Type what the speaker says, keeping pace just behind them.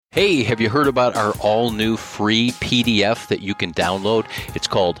Hey, have you heard about our all-new free PDF that you can download? It's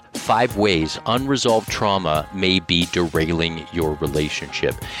called 5 Ways Unresolved Trauma May Be Derailing Your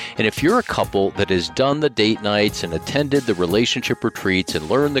Relationship. And if you're a couple that has done the date nights and attended the relationship retreats and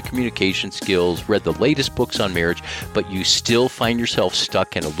learned the communication skills, read the latest books on marriage, but you still find yourself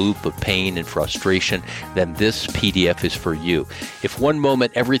stuck in a loop of pain and frustration, then this PDF is for you. If one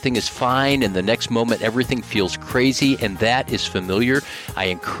moment everything is fine and the next moment everything feels crazy and that is familiar, I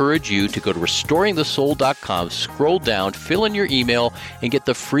encourage you to go to restoringthesoul.com, scroll down, fill in your email, and get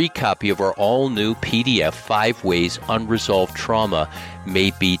the free copy of our all-new PDF, 5 Ways Unresolved Trauma May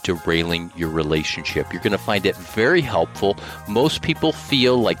Be Derailing Your Relationship. You're going to find it very helpful. Most people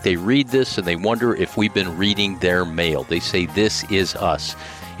feel like they read this and they wonder if we've been reading their mail. They say, this is us.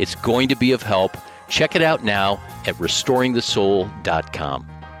 It's going to be of help. Check it out now at restoringthesoul.com.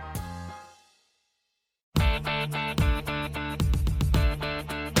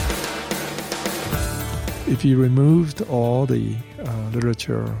 If you removed all the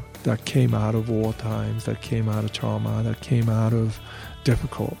literature that came out of war times, that came out of trauma, that came out of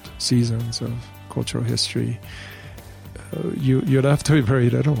difficult seasons of cultural history, you're left with very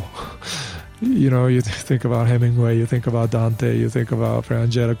little. You think about Hemingway, you think about Dante, you think about Fra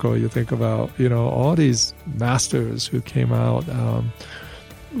Angelico, you think about, all these masters who came out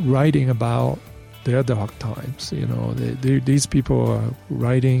writing about their dark times. These people are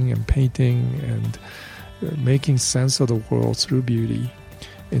writing and painting and making sense of the world through beauty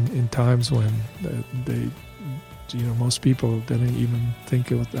in times when most people didn't even think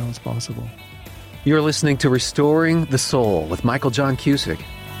that was possible. You're listening to Restoring the Soul with Michael John Cusick.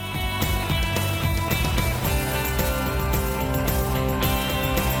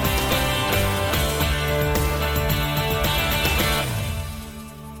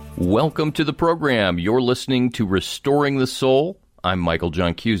 Welcome to the program. You're listening to Restoring the Soul. I'm Michael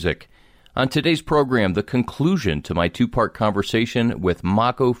John Cusick. On today's program, the conclusion to my 2-part conversation with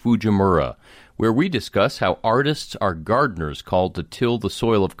Mako Fujimura, where we discuss how artists are gardeners called to till the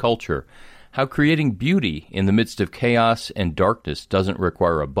soil of culture, how creating beauty in the midst of chaos and darkness doesn't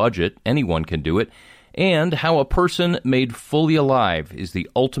require a budget, anyone can do it, and how a person made fully alive is the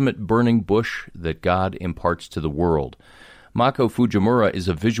ultimate burning bush that God imparts to the world. Mako Fujimura is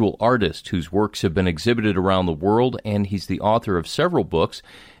a visual artist whose works have been exhibited around the world, and he's the author of several books,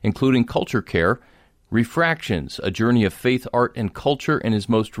 including Culture Care, Refractions, A Journey of Faith, Art, and Culture, and his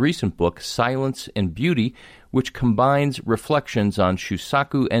most recent book, Silence and Beauty, which combines reflections on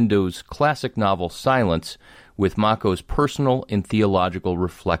Shusaku Endo's classic novel Silence with Mako's personal and theological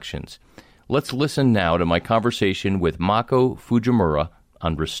reflections. Let's listen now to my conversation with Mako Fujimura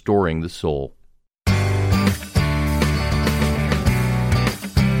on Restoring the Soul.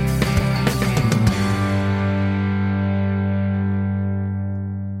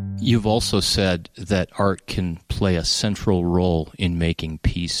 You've also said that art can play a central role in making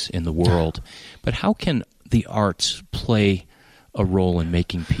peace in the world. But how can the arts play a role in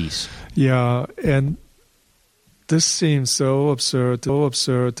making peace? Yeah, and this seems so absurd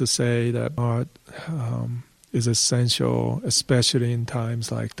to say that art is essential, especially in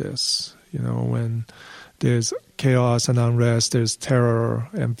times like this. When there's chaos and unrest, there's terror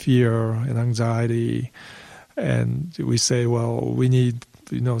and fear and anxiety. And we say, well, we need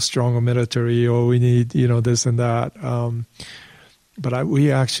stronger military, or we need, this and that. But we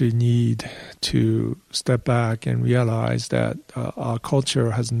actually need to step back and realize that our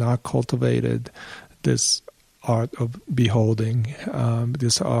culture has not cultivated this art of beholding,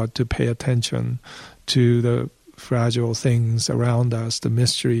 this art to pay attention to the fragile things around us, the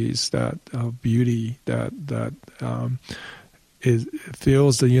mysteries that of beauty that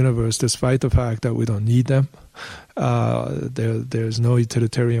fills the universe, despite the fact that we don't need them. There's no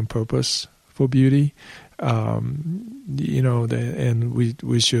utilitarian purpose for beauty, and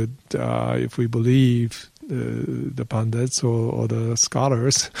we should, if we believe the pundits or the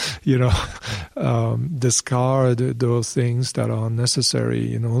scholars, discard those things that are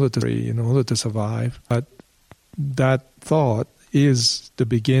unnecessary in order to survive. But that thought is the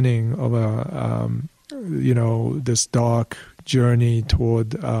beginning of this dark journey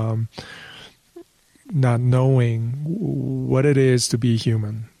toward not knowing what it is to be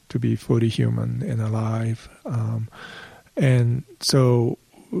human, to be fully human and alive. And so,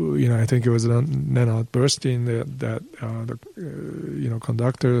 I think it was Leonard Bernstein, the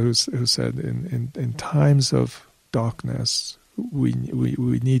conductor, who said, in times of darkness, we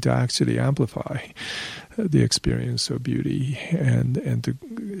need to actually amplify the experience of beauty and to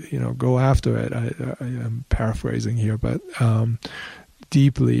go after it. I'm paraphrasing here, but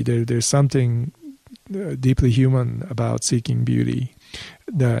deeply there's something deeply human about seeking beauty.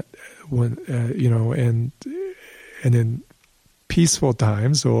 that when and in peaceful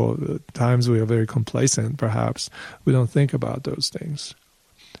times or times we are very complacent, perhaps we don't think about those things,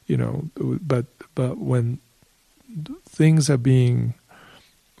 But when things are being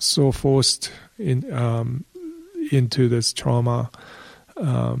so forced into this trauma,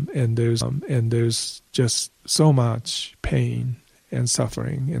 and there's just so much pain and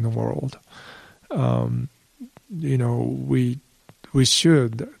suffering in the world, we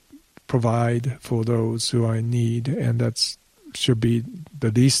should provide for those who are in need, and that should be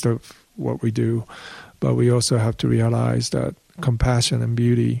the least of what we do. But we also have to realize that compassion and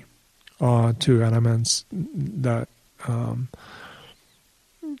beauty are two elements that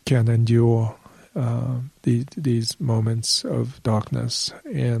can endure these moments of darkness,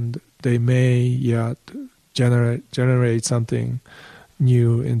 and they may yet generate something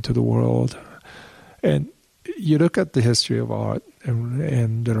new into the world. And you look at the history of art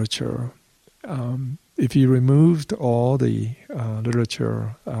and literature. If you removed all the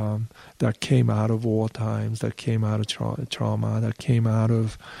literature that came out of war times, that came out of trauma, that came out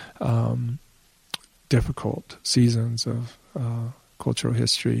of difficult seasons of cultural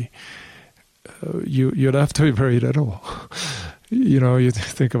history, you're left with very little. You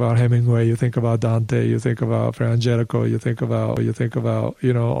think about Hemingway, you think about Dante, you think about Fra Angelico, you think about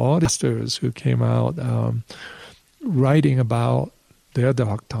all the masters who came out writing about their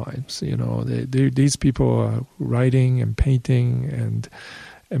dark times. These people are writing and painting and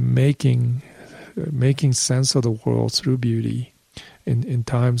making sense of the world through beauty in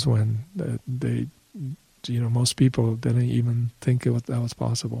times when most people didn't even think that was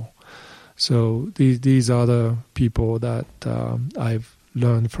possible. So these are the people that I've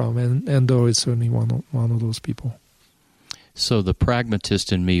learned from, and Doro is certainly one of those people. So the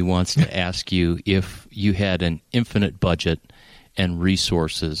pragmatist in me wants to ask you, if you had an infinite budget and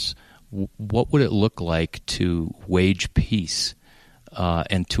resources, what would it look like to wage peace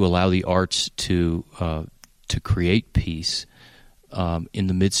and to allow the arts to create peace in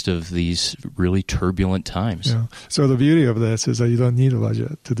the midst of these really turbulent times? Yeah. So the beauty of this is that you don't need a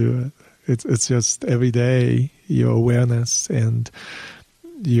budget to do it. It's just every day your awareness and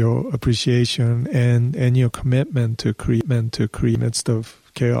your appreciation and your commitment to create midst of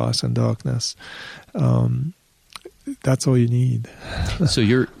chaos and darkness. That's all you need. So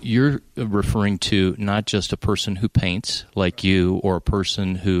you're referring to not just a person who paints like you, or a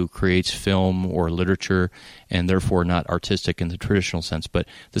person who creates film or literature and therefore not artistic in the traditional sense, but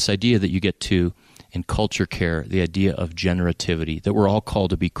this idea that you get to, in culture care, the idea of generativity, that we're all called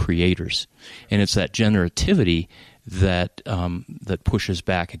to be creators. And it's that generativity that pushes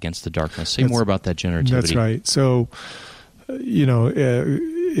back against the darkness. Say more about that generativity. That's right. So,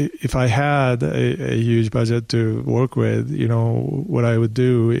 if I had a huge budget to work with, what I would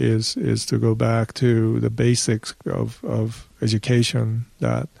do is to go back to the basics of education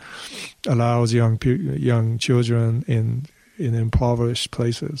that allows young children in impoverished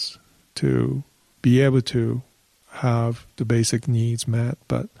places to be able to have the basic needs met,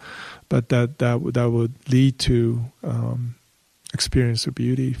 but that would lead to experience of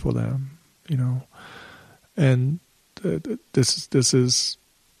beauty for them, and this is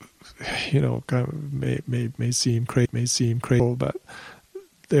kind of may seem crazy, but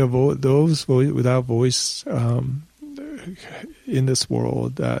there are those without voice in this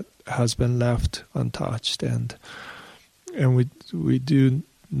world that has been left untouched, and we do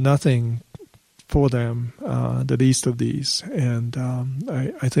nothing for them, the least of these, and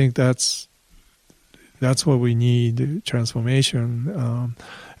I think that's what we need, transformation,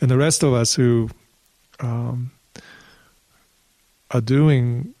 and the rest of us who are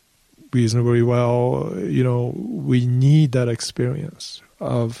doing reasonably well, we need that experience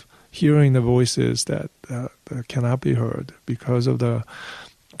of hearing the voices that cannot be heard because of the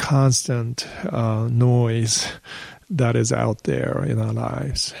constant noise that is out there in our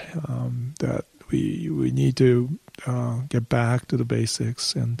lives, that we need to get back to the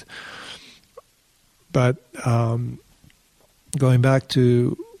basics. But going back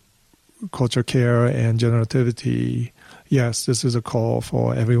to culture care and generativity, yes, this is a call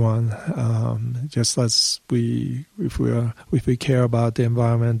for everyone. Just as if we care about the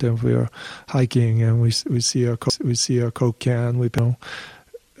environment, and if we're hiking and we see a Coke can,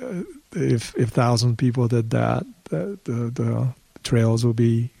 if 1,000 people did that, the trails will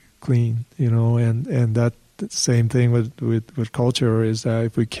be clean, and that same thing with culture is that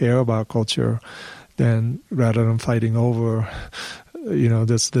if we care about culture, then rather than fighting over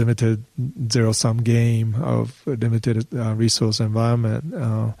this limited zero-sum game of a limited resource environment,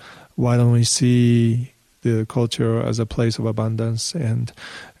 why don't we see the culture as a place of abundance and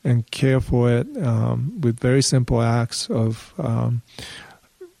care for it with very simple acts of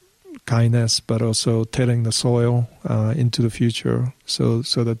kindness, but also tilling the soil into the future, so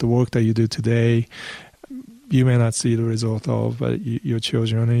that the work that you do today, you may not see the result of, but your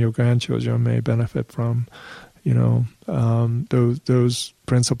children and your grandchildren may benefit from. Those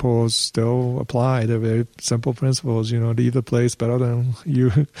principles still apply. They're very simple principles. Leave the place better than you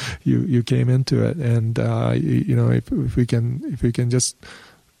came into it. And if we can just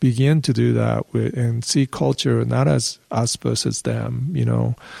begin to do that and see culture not as us versus them.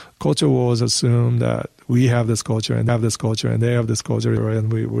 Culture wars assume that we have this culture and have this culture and they have this culture,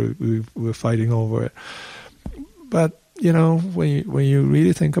 and we're fighting over it. But when you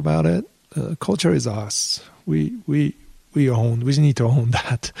really think about it, culture is us. We need to own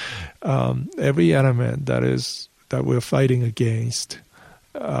that. Every element that we're fighting against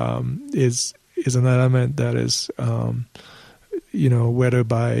is an element that is whether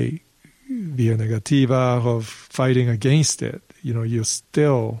by via negativa of fighting against it, you're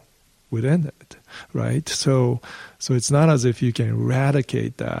still within it, right? So it's not as if you can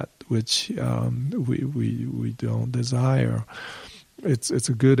eradicate that, which we don't desire. It's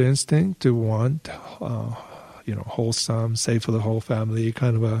a good instinct to want, wholesome, safe for the whole family,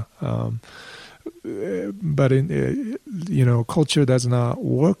 kind of a. But culture does not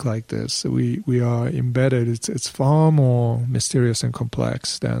work like this. We are embedded. It's far more mysterious and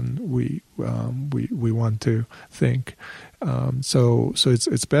complex than we want to think. So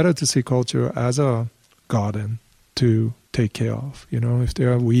it's better to see culture as a garden to take care of. If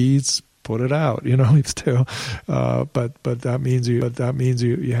there are weeds, put it out. If there, but that means you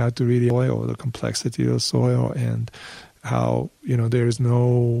have to really soil the complexity of the soil and how there is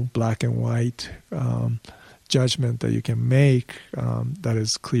no black and white judgment that you can make that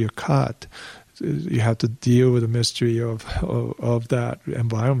is clear cut. You have to deal with the mystery of that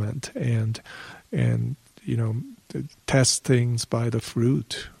environment and test things by the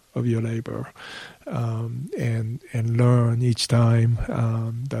fruit of your labor, and learn each time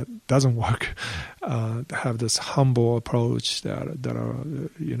that doesn't work. Have this humble approach that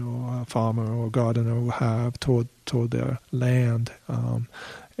a farmer or gardener will have toward their land,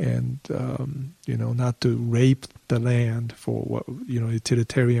 and not to rape the land for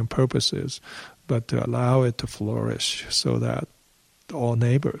utilitarian purposes, but to allow it to flourish so that all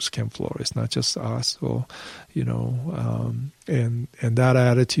neighbors can flourish, not just us, or and that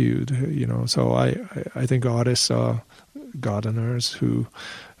attitude, So I think artists are gardeners who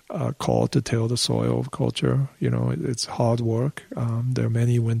are called to till the soil of culture. It's hard work. There are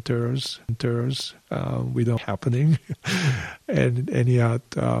many winters we don't happening, and yet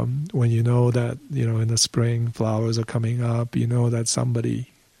when that in the spring flowers are coming up, that somebody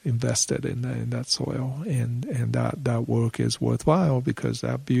invested in that soil, and that work is worthwhile because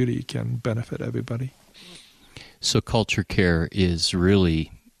that beauty can benefit everybody. So culture care is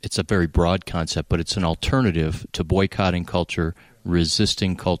really, it's a very broad concept, but it's an alternative to boycotting culture,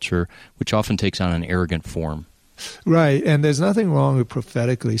 resisting culture, which often takes on an arrogant form. Right, and there's nothing wrong with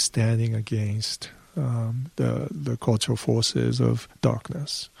prophetically standing against the cultural forces of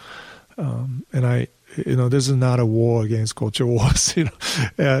darkness. And this is not a war against culture wars. It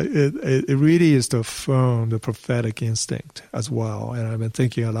really is to affirm the prophetic instinct as well. And I've been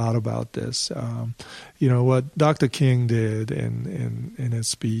thinking a lot about this. What Dr. King did in his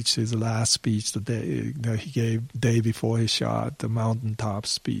speech, his last speech, the day that he gave day before he shot, the mountaintop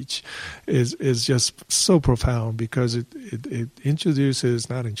speech, is just so profound because it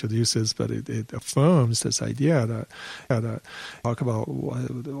affirms this idea that talk about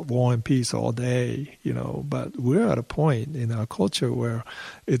war and peace all day, but we're at a point in our culture where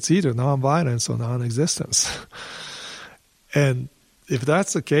it's either nonviolence or non-existence. And if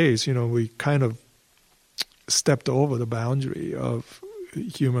that's the case, we kind of stepped over the boundary of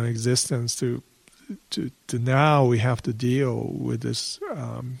human existence to now we have to deal with this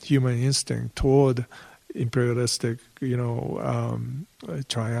human instinct toward imperialistic,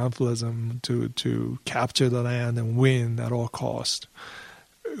 triumphalism to capture the land and win at all cost.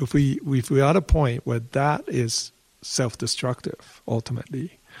 If we're at a point where that is self-destructive,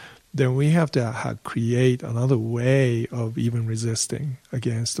 ultimately, then we have to create another way of even resisting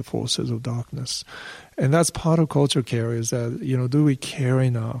against the forces of darkness. And that's part of culture care, is that, do we care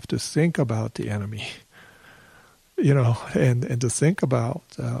enough to think about the enemy? And to think about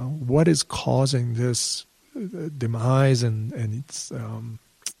what is causing this demise and its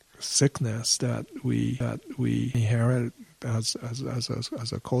sickness that we inherit as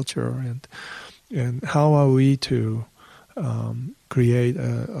a culture, and how are we to create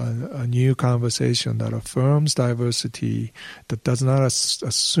a new conversation that affirms diversity, that does not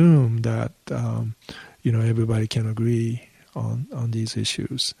assume that everybody can agree on these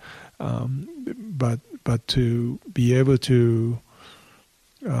issues, but to be able to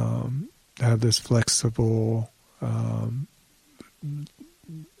have this flexible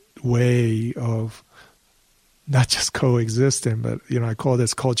way of not just coexisting, but I call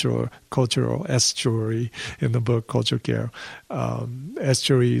this cultural estuary in the book Culture Care.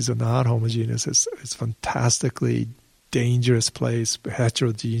 Estuaries are not homogeneous. It's fantastically dangerous place,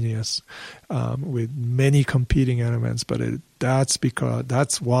 heterogeneous, with many competing elements. But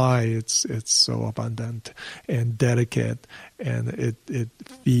that's why it's so abundant and delicate, and it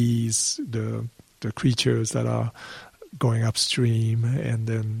feeds the creatures that are going upstream, and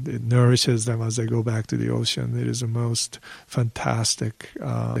then it nourishes them as they go back to the ocean. It is the most fantastic,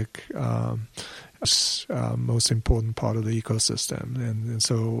 most important part of the ecosystem. And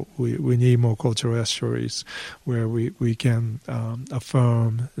so we need more cultural estuaries where we can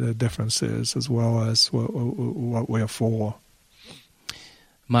affirm the differences as well as what we're for.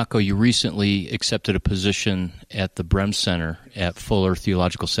 Mako, you recently accepted a position at the Brehm Center at Fuller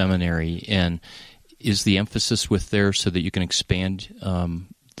Theological Seminary, and is the emphasis with there so that you can expand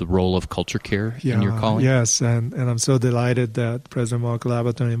the role of culture care in your calling? Yes, and I'm so delighted that President Mark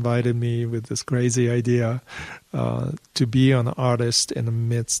Labaton invited me with this crazy idea to be an artist in the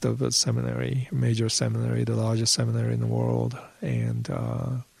midst of a seminary, a major seminary, the largest seminary in the world, and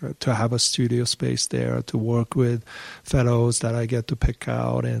to have a studio space there, to work with fellows that I get to pick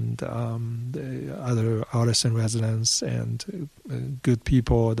out, and the other artists in residence, and good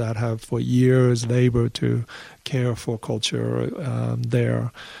people that have for years labored to care for culture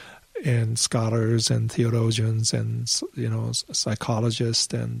there, and scholars and theologians and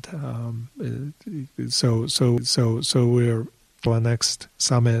psychologists, and so we're for our next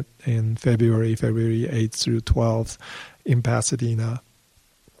summit in February 8th through 12th in Pasadena,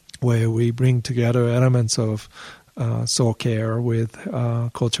 where we bring together elements of soul care with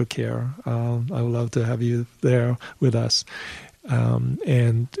culture care. I would love to have you there with us,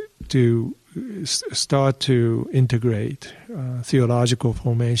 and to start to integrate theological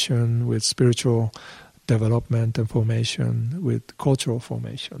formation with spiritual development and formation with cultural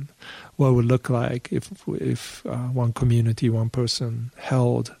formation. What would look like if one community, one person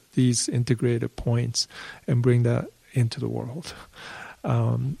held these integrated points and bring that into the world.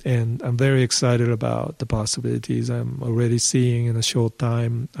 And I'm very excited about the possibilities I'm already seeing in a short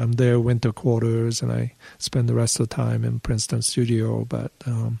time. I'm there winter quarters, and I spend the rest of the time in Princeton studio, but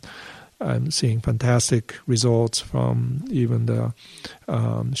I'm seeing fantastic results from even the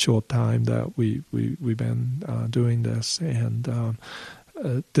short time that we've been doing this. And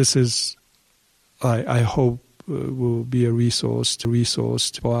this is, I hope, will be a resource to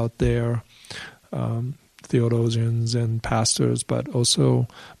go out there, theologians and pastors, but also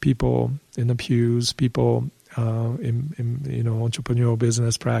people in the pews, people in entrepreneurial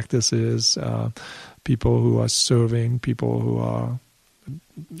business practices, people who are serving, people who are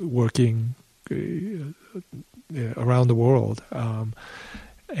working around the world,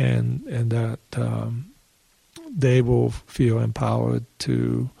 and that they will feel empowered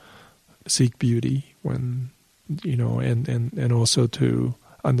to seek beauty when and also to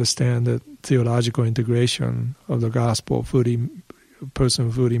understand that theological integration of the gospel,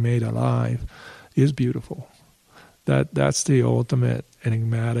 person fully made alive, is beautiful. That's the ultimate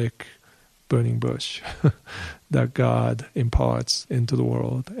enigmatic burning bush that God imparts into the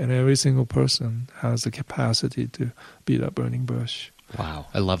world, and every single person has the capacity to be that burning bush. Wow,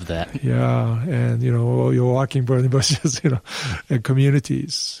 I love that. Yeah, and you're walking burning bushes, and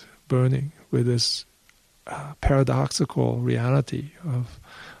communities burning with this paradoxical reality of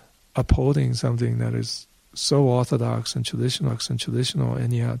upholding something that is so orthodox and traditional,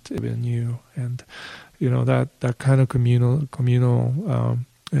 and yet even new. And that kind of communal.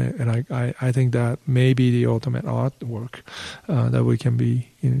 And I think that may be the ultimate artwork that we can be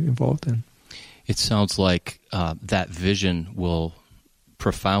involved in. It sounds like that vision will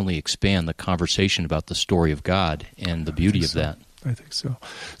profoundly expand the conversation about the story of God and the beauty of that. I think so.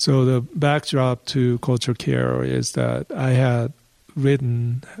 So the backdrop to culture care is that I had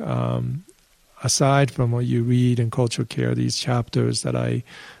written, aside from what you read in culture care, these chapters that I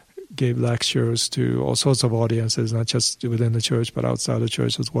gave lectures to all sorts of audiences, not just within the church, but outside the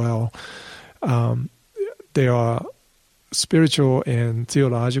church as well. They are spiritual and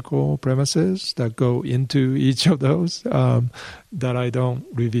theological premises that go into each of those that I don't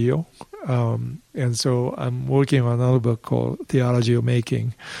reveal. And so I'm working on another book called Theology of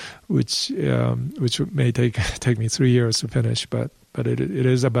Making, which may take me 3 years to finish, but it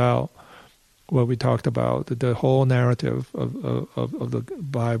is about what we talked about, the whole narrative of the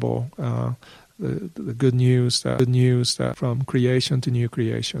Bible, the good news that from creation to new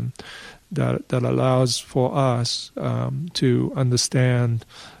creation, that allows for us to understand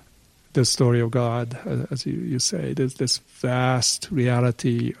the story of God, as you say. There's this vast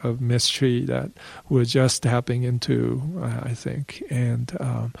reality of mystery that we're just tapping into, I think. And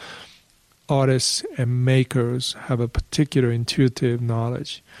artists and makers have a particular intuitive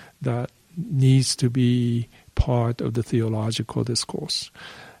knowledge that needs to be part of the theological discourse.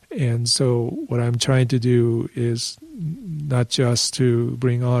 And so what I'm trying to do is not just to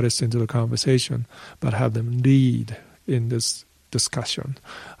bring artists into the conversation, but have them lead in this discussion,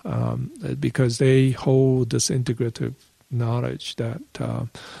 because they hold this integrative knowledge that, to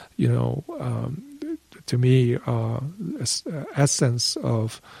me, essence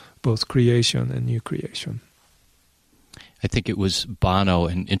of both creation and new creation. I think it was Bono,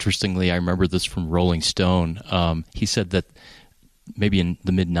 and interestingly, I remember this from Rolling Stone. He said that maybe in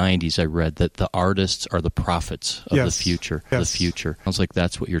the mid-'90s I read that the artists are the prophets of the future. Yes. The future. Sounds like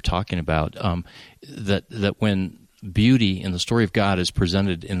that's what you're talking about. That when beauty in the story of God is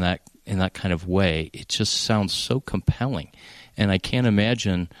presented in that kind of way, it just sounds so compelling. And I can't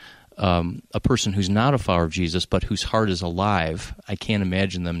imagine a person who's not a follower of Jesus but whose heart is alive, I can't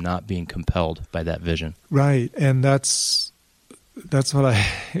imagine them not being compelled by that vision. Right, and that's what I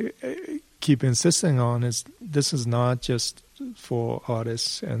keep insisting on, is this is not just for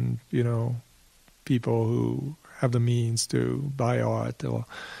artists and, people who have the means to buy art, or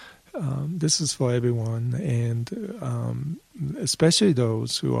this is for everyone, and especially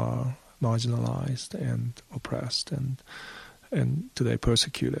those who are marginalized and oppressed and today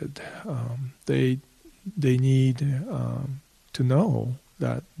persecuted. They need to know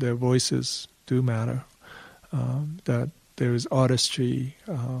that their voices do matter, that there is artistry,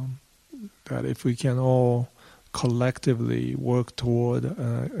 that if we can all collectively work toward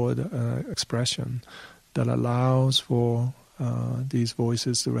expression that allows for these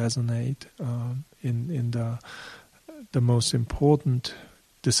voices to resonate in the most important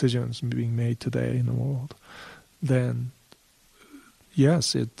decisions being made today in the world, then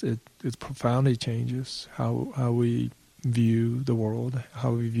yes, it profoundly changes how we view the world,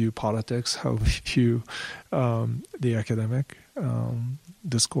 how we view politics, how we view the academic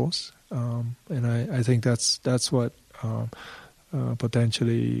discourse, and I think that's what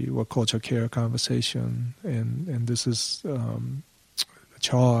potentially what culture care conversation, and this is a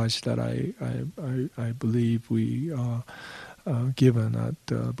charge that I believe we are given at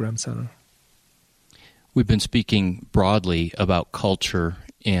the Brehm Center. We've been speaking broadly about culture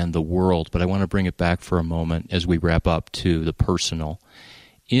and the world, but I want to bring it back for a moment as we wrap up to the personal.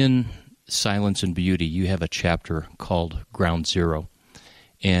 In Silence and Beauty, you have a chapter called Ground Zero,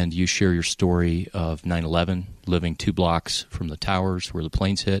 and you share your story of 9/11, living 2 blocks from the towers where the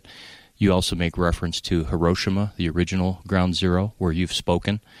planes hit. You also make reference to Hiroshima, the original Ground Zero, where you've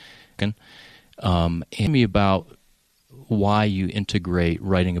spoken. Tell me about why you integrate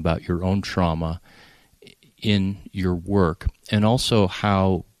writing about your own trauma in your work, and also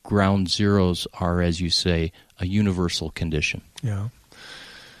how ground zeros are, as you say, a universal condition. Yeah.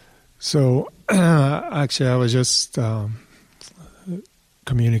 So actually, I was just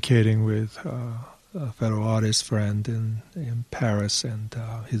communicating with a fellow artist friend in Paris, and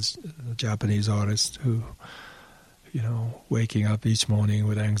his Japanese artist who, waking up each morning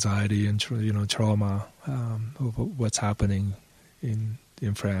with anxiety and trauma over what's happening in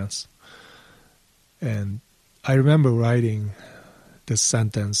France. And I remember writing this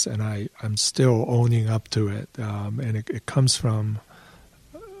sentence, and I'm still owning up to it. And it comes from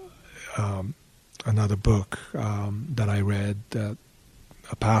another book that I read that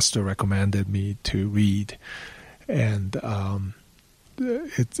a pastor recommended me to read. And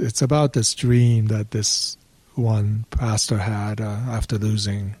it's about this dream that this one pastor had after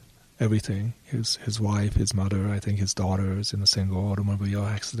losing everything. His wife, his mother, I think his daughters in a single automobile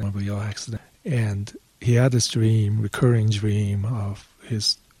accident. And he had this recurring dream of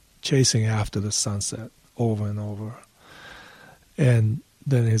his chasing after the sunset over and over. And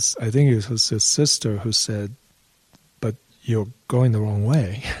then I think it was his sister who said, "But you're going the wrong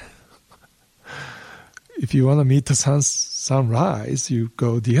way. If you want to meet the sunrise, you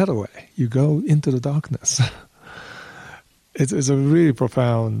go the other way. You go into the darkness." It's a really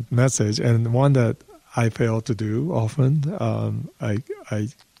profound message, and one that I fail to do often. I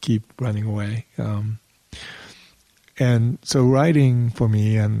keep running away. And so writing for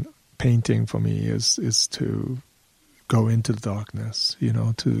me and painting for me is to go into the darkness,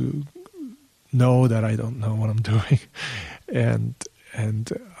 to know that I don't know what I'm doing, and I'm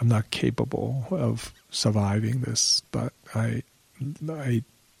not capable of surviving this. But I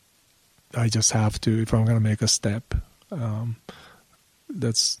just have to. If I'm going to make a step,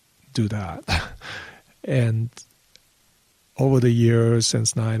 let's do that. And over the years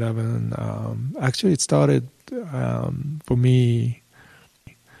since 9/11, actually it started for me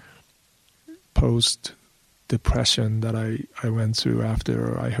post depression that I went through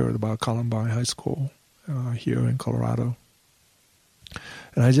after I heard about Columbine High School here in Colorado.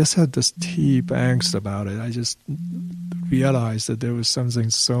 And I just had this deep angst about it. I just realized that there was something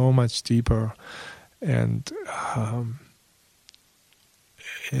so much deeper, and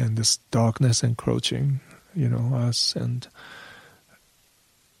this darkness encroaching, us, and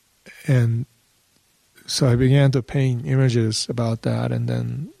so I began to paint images about that, and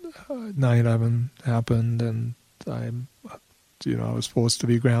then 9/11 happened, and I was forced to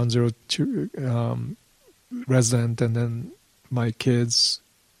be Ground Zero resident, and then my kids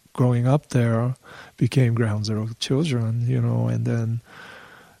growing up there became Ground Zero children, and then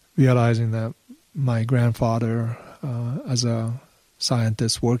realizing that my grandfather, as a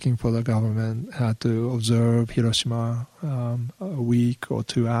scientist working for the government, had to observe Hiroshima a week or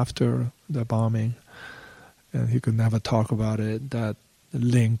two after the bombing, and he could never talk about it, that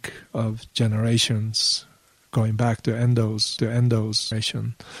link of generations going back to Endo's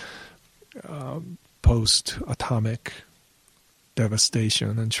generation, post-atomic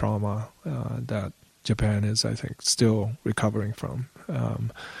devastation and trauma that Japan is, I think, still recovering from.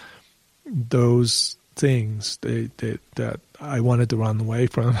 Those things that I wanted to run away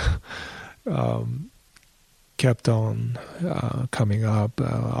from kept on coming up,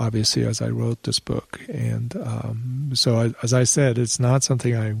 obviously, as I wrote this book. And so, as I said, it's not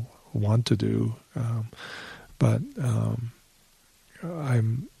something I want to do, but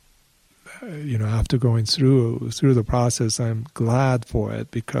I'm, after going through the process, I'm glad for it,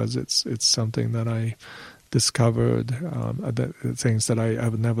 because it's something that I discovered, things that I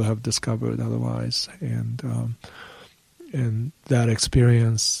would never have discovered otherwise, and that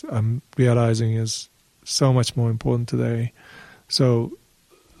experience I'm realizing is so much more important today. So,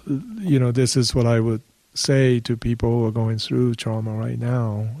 this is what I would say to people who are going through trauma right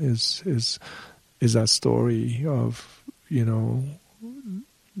now: is that story of,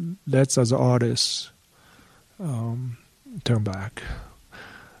 let's, as artists, turn back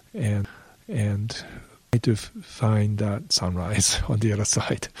and to find that sunrise on the other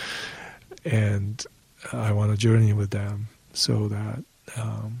side. And I want to journey with them so that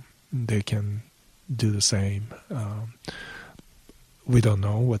they can do the same. We don't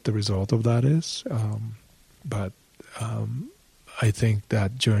know what the result of that is, but I think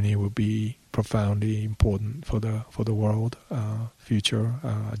that journey will be profoundly important for the world, future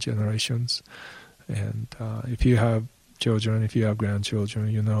generations. And if you have children, if you have grandchildren,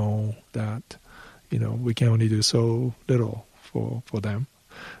 you know that we can only do so little for them.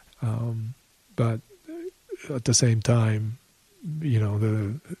 But at the same time,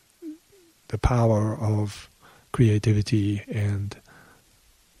 the power of creativity and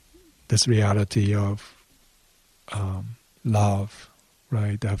this reality of love,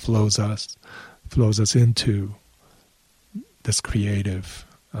 right, that flows us into this creative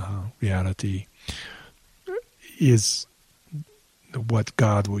reality is what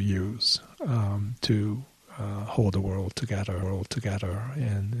God will use to hold the world together.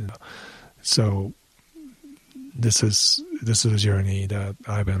 And so this is a journey that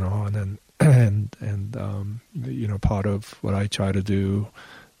I've been on, and part of what I try to do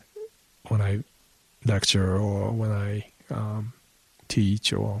when I lecture or when I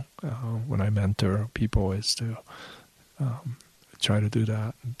teach or when I mentor people is to try to do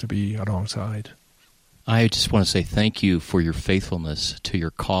that, to be alongside. I just want to say thank you for your faithfulness to your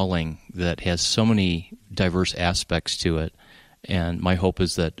calling that has so many diverse aspects to it. And my hope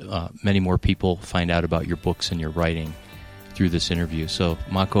is that many more people find out about your books and your writing through this interview. So,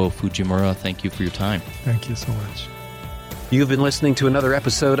 Mako Fujimura, thank you for your time. Thank you so much. You've been listening to another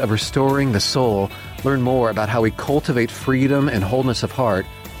episode of Restoring the Soul. Learn more about how we cultivate freedom and wholeness of heart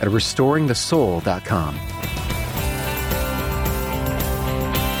at restoringthesoul.com.